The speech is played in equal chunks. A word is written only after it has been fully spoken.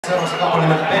seuraavassa kappale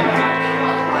nimeltä Wendy.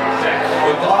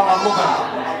 Voitte laulaa mukana.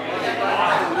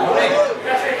 No niin.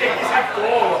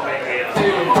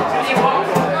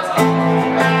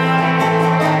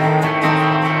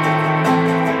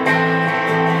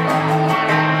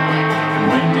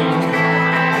 Wendy,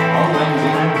 oh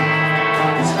Wendy,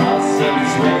 his heart set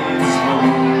his ways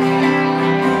home.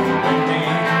 Wendy,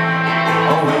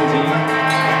 oh Wendy,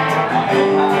 I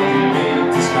hope how you make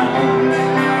this sound.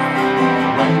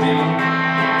 Wendy,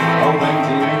 oh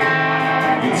Wendy,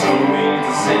 you told me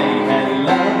to say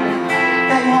hello.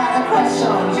 They had a crush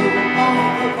on you all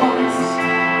the once.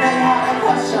 They had a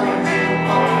crush on you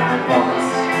all the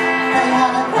once. They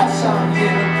had a crush on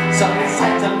you. So they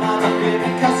sent him out of you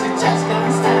because he just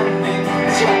can't stand it.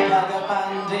 Shot like a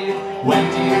bandit.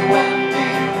 Wendy, Wendy,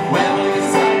 where will you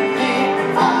send me?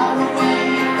 Far away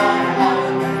from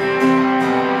home.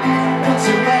 Don't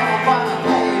you ever wanna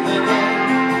play the game?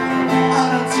 Oh,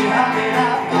 don't you have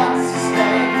enough guts to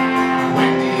stay?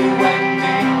 Wendy,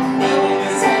 Wendy, where will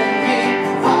you send me?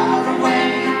 Far away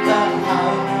from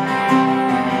home.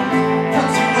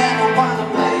 Don't you ever wanna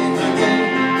play the game?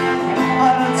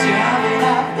 Oh, don't you have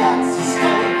enough guts to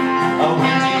stay? Oh,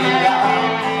 Wendy, love,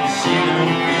 she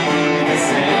don't be the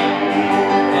same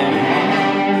anymore.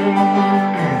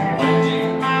 Wendy,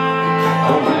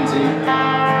 oh Wendy,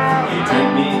 you did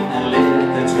me and lit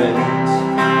the dread.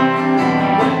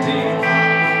 Wendy,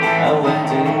 oh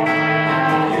Wendy,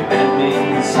 you bit me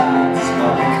inside the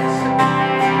spot.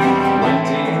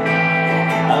 Wendy,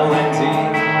 oh Wendy,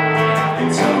 you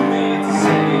told me to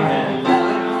say hello.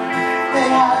 They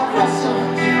had a crush on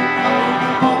you all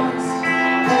the once.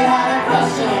 They had a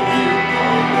crush on you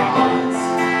all the once.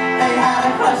 They had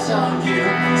a crush on you.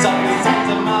 So they